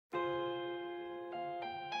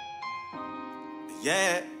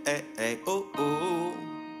Yeah, hey, hey, ooh, ooh.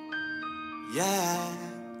 Yeah.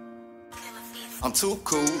 I'm too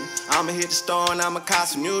cool. I'ma hit the store and I'ma cop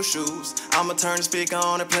some new shoes. I'ma turn the speaker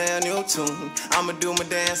on and play a new tune. I'ma do my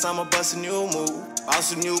dance, I'ma bust a new move. Bought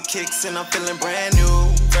some new kicks and I'm feeling brand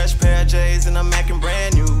new. Fresh pair of J's and I'm acting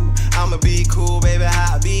brand new. I'ma be cool, baby,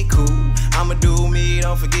 how I be cool. I'ma do me,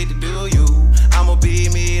 don't forget to do you. I'ma be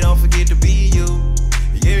me, don't forget to be you.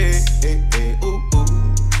 Yeah, hey, hey, ooh,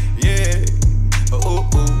 ooh. Yeah, ooh,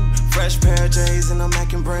 ooh. Fresh pair of J's and I'm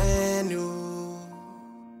acting brand new.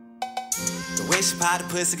 The way she pot the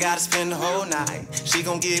pussy, gotta spend the whole night. She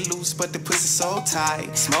gon' get loose, but the pussy so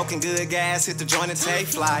tight. Smoking good gas, hit the joint and take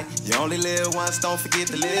flight. You only live once, don't forget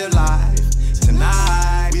to live life.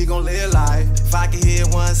 Tonight, we gon' live life. If I can hit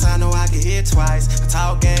once, I know I can hit twice. A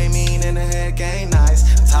talk game mean and the head game nice.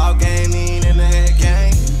 A talk game mean and the head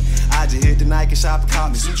game. I just hit the Nike shop and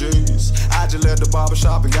caught me some J's. I just left the barber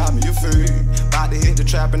shop and got me a fee. About to hit the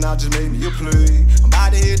trap and I just made me a play. I'm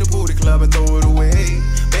about to hit the booty club and throw it away.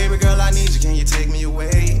 Baby girl, I need you, can you take me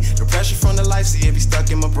away? The pressure from the life, see it be stuck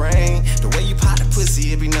in my brain. The way you pop the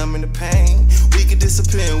pussy, it be numbing the pain. We could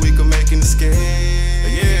disappear, we could make an escape.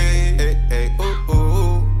 Yeah, hey, hey, ooh,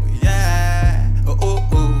 ooh, yeah, ooh,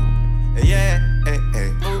 ooh, yeah, hey, hey,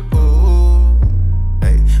 ooh, ooh.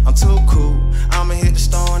 Hey, I'm too cool. I'ma hit the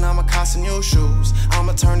store and I'ma cop some new shoes.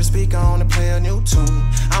 I'ma turn the speaker on and play a new tune.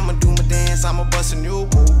 I'ma do my dance, I'ma bust a new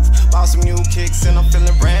move. Bought some new kicks and I'm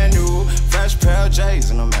feeling brand new. Fresh pair of J's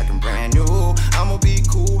and I'm acting brand new. I'ma be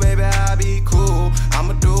cool, baby, I'll be cool.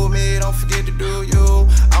 I'ma do me, don't forget to do you.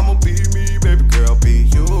 I'ma be me, baby girl, be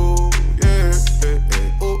you. Yeah, hey,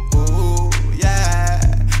 hey, ooh, ooh, yeah,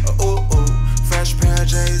 ooh, ooh. Fresh pair of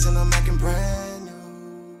J's and I'm acting brand new.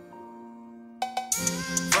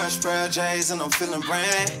 Fresh pair of J's and I'm feeling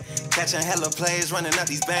brand. Catching hella plays, running up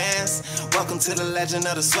these bands. Welcome to the legend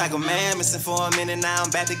of the SWAGQA man. Missing for a minute, now I'm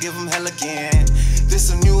back to give him hell again. This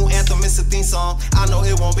a new anthem, it's a theme song. I know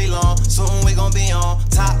it won't be long, soon we gon' be on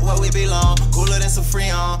top where we belong. Cooler than some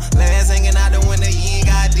Freon. Legs hanging out the window, you ain't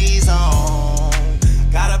got these on.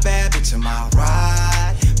 Got a bad bitch in my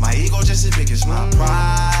ride. My ego just as big as my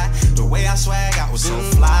pride. The way I swag, I was so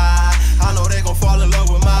fly. I know they gon' fall in love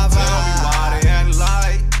with my vibe. Tell me why they act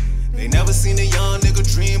like they never seen a young nigga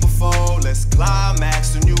dream before. Let's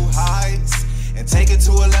climax to new heights and take it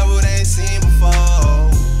to a level they ain't seen before.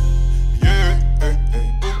 Yeah, hey,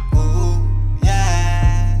 hey, ooh, ooh,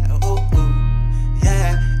 yeah, ooh, ooh,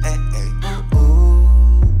 yeah, hey, hey, ooh,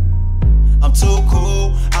 ooh. I'm too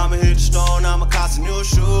cool. I'ma hit the store and I'ma cop some new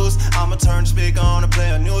shoes. I'ma turn the speaker on and play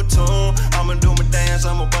a new tune. I'ma do my dance,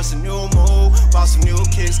 I'ma bust a new move. Bought some new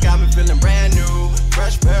kicks, got me feeling brand new.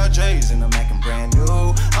 Fresh pair of J's and I'm acting brand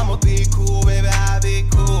new. I'ma be cool, baby, I'll be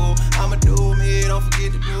cool. I'ma do me, don't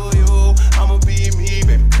forget to do